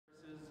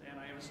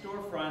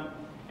storefront,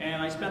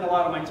 and I spend a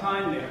lot of my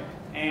time there,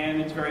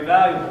 and it's very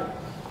valuable.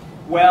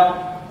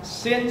 Well,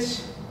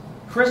 since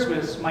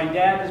Christmas, my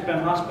dad has been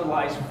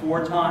hospitalized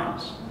 4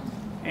 times,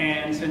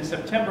 and since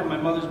September, my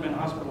mother's been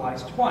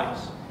hospitalized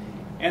twice.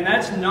 And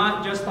that's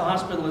not just the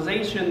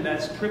hospitalization,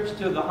 that's trips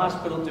to the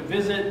hospital to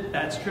visit,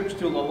 that's trips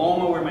to La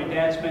Loma where my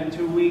dad spent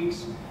 2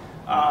 weeks.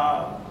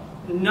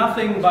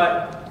 Nothing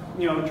but,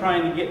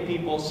 trying to get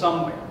people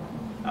somewhere.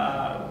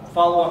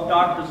 Follow-up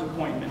doctor's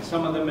appointments,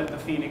 some of them at the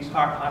Phoenix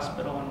Heart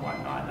Hospital and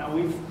whatnot. Now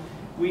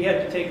we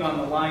had to take on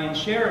the lion's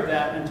share of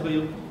that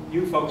until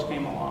you folks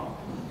came along.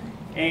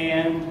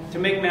 And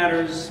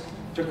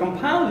to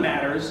compound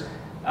matters,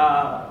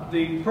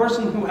 the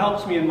person who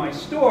helps me in my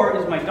store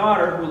is my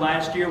daughter, who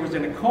last year was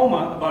in a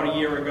coma about a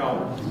year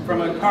ago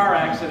from a car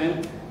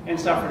accident and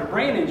suffered a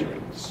brain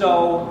injury.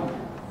 So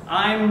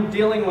I'm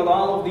dealing with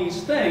all of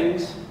these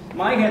things.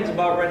 My head's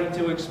about ready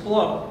to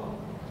explode.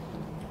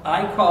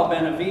 I call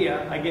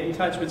Benevilla. I get in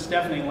touch with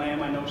Stephanie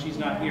Lamb. I know she's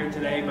not here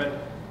today, but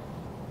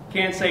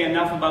can't say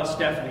enough about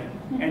Stephanie.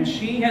 And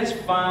she has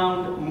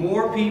found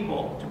more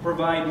people to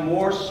provide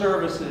more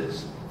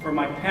services for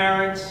my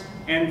parents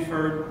and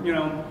for,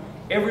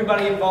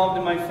 everybody involved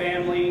in my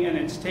family, and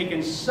it's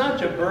taken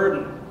such a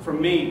burden for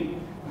me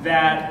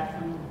that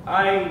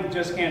I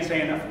just can't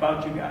say enough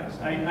about you guys.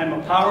 I'm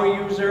a power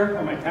user,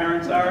 or my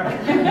parents are,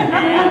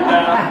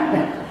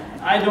 and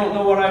I don't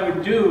know what I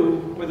would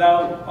do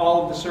without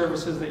all of the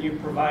services that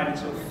you've provided,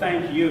 so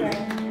thank you.